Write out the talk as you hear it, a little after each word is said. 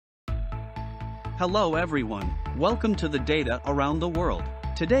Hello everyone, welcome to the Data Around the World.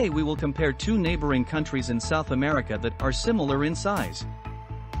 Today we will compare two neighboring countries in South America that are similar in size.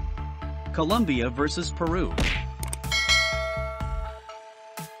 Colombia versus Peru.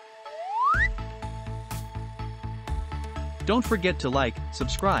 Don't forget to like,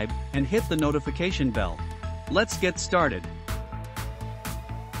 subscribe, and hit the notification bell. Let's get started.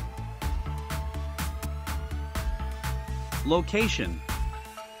 Location.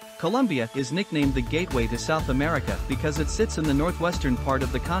 Colombia is nicknamed the gateway to South America because it sits in the northwestern part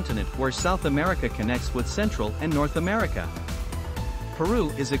of the continent where South America connects with Central and North America.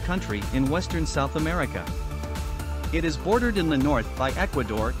 Peru is a country in western South America. It is bordered in the north by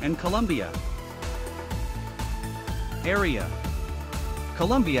Ecuador and Colombia. Area.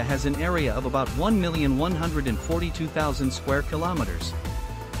 Colombia has an area of about 1,142,000 square kilometers.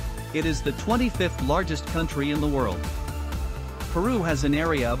 It is the 25th largest country in the world. Peru has an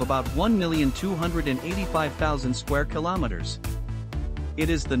area of about 1,285,000 square kilometers. It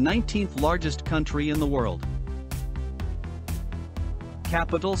is the 19th largest country in the world.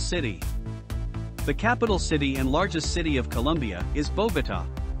 Capital city. The capital city and largest city of Colombia is Bogotá.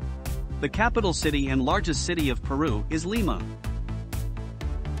 The capital city and largest city of Peru is Lima.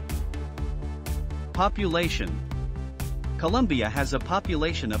 Population. Colombia has a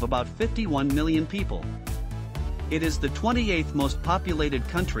population of about 51 million people. It is the 28th most populated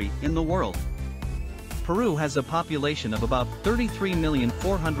country in the world. Peru has a population of about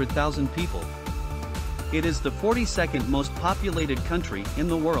 33,400,000 people. It is the 42nd most populated country in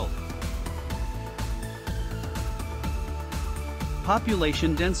the world.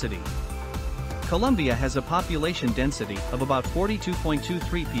 Population density. Colombia has a population density of about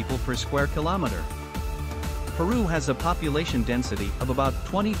 42.23 people per square kilometer. Peru has a population density of about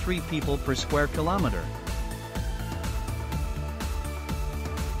 23 people per square kilometer.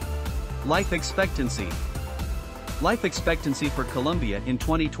 Life expectancy. Life expectancy for Colombia in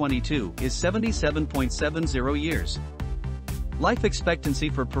 2022 is 77.70 years. Life expectancy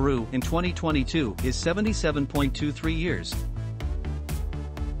for Peru in 2022 is 77.23 years.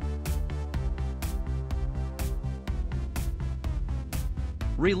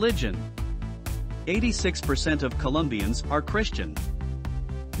 Religion. 86% of Colombians are Christian.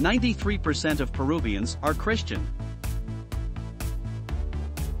 93% of Peruvians are Christian.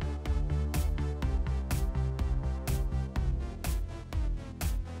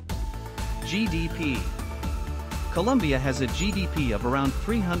 GDP. Colombia has a GDP of around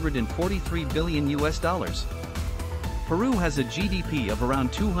 343 billion US dollars. Peru has a GDP of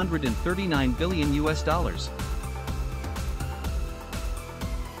around 239 billion US dollars.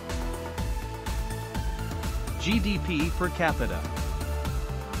 GDP per capita.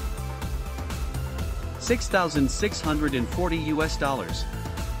 6,640 US dollars.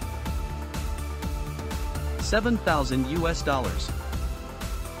 7,000 US dollars.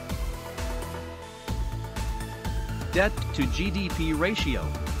 Debt to GDP ratio.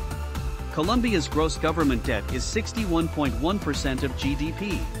 Colombia's gross government debt is 61.1% of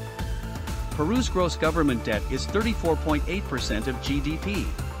GDP. Peru's gross government debt is 34.8% of GDP.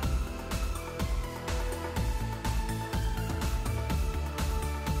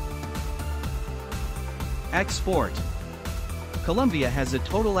 Export. Colombia has a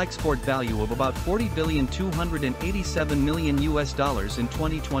total export value of about 40,287 million US dollars in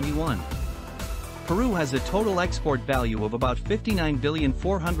 2021. Peru has a total export value of about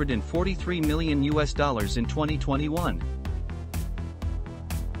 59,443 million US dollars in 2021.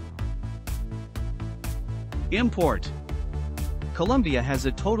 Import. Colombia has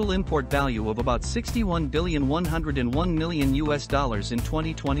a total import value of about 61,101 million US dollars in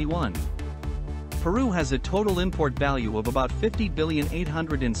 2021. Peru has a total import value of about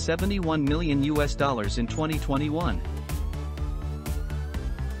 50,871 million US dollars in 2021.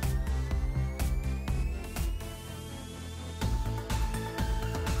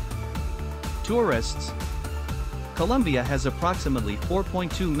 Tourists. Colombia has approximately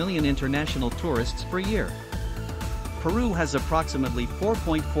 4.2 million international tourists per year. Peru has approximately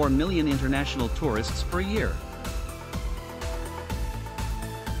 4.4 million international tourists per year.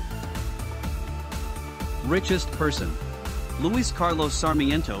 Richest person. Luis Carlos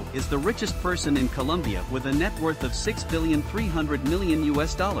Sarmiento is the richest person in Colombia with a net worth of 6,300 million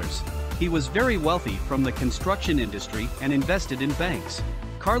US dollars. He was very wealthy from the construction industry and invested in banks.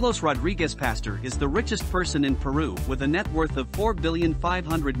 Carlos Rodriguez Pastor is the richest person in Peru with a net worth of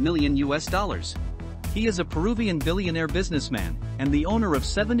 4,500 million US dollars. He is a Peruvian billionaire businessman and the owner of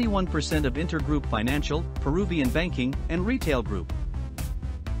 71% of Intergroup Financial, Peruvian Banking, and Retail Group.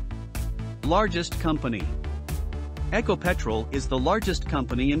 Largest company. Ecopetrol is the largest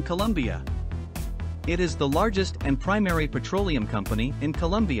company in Colombia. It is the largest and primary petroleum company in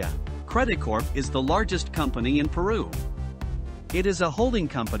Colombia. Credicorp is the largest company in Peru. It is a holding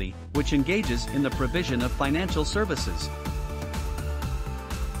company, which engages in the provision of financial services.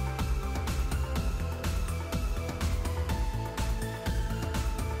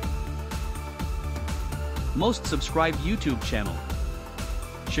 Most subscribed YouTube channel.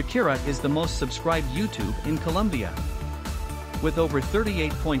 Shakira is the most subscribed YouTube in Colombia, with over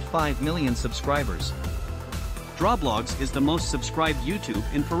 38.5 million subscribers. Drawblogs is the most subscribed YouTube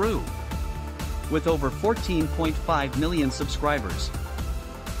in Peru, with over 14.5 million subscribers.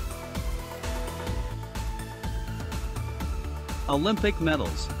 Olympic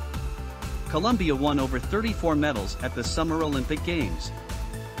medals. Colombia won over 34 medals at the Summer Olympic Games,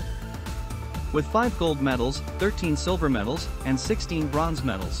 with 5 gold medals, 13 silver medals, and 16 bronze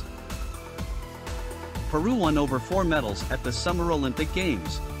medals. Peru won over 4 medals at the Summer Olympic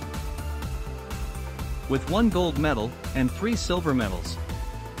Games, with 1 gold medal and 3 silver medals.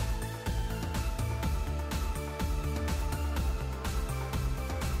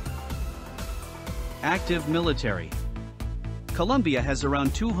 Active military. Colombia has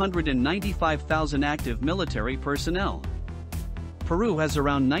around 295,000 active military personnel. Peru has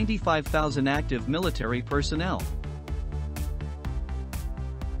around 95,000 active military personnel.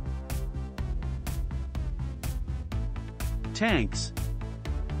 Tanks.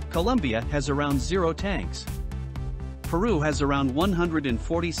 Colombia has around 0 tanks. Peru has around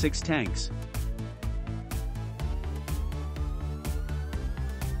 146 tanks.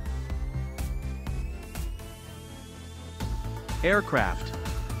 Aircraft.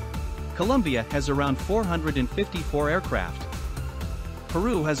 Colombia has around 454 aircraft.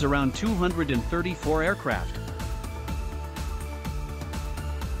 Peru has around 234 aircraft.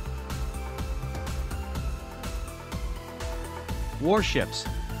 Warships.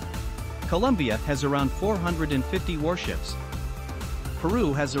 Colombia has around 450 warships.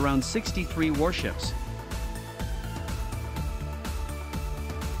 Peru has around 63 warships.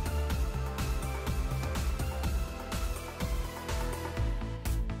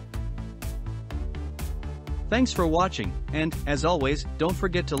 Thanks for watching, and, as always, don't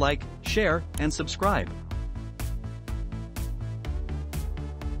forget to like, share, and subscribe.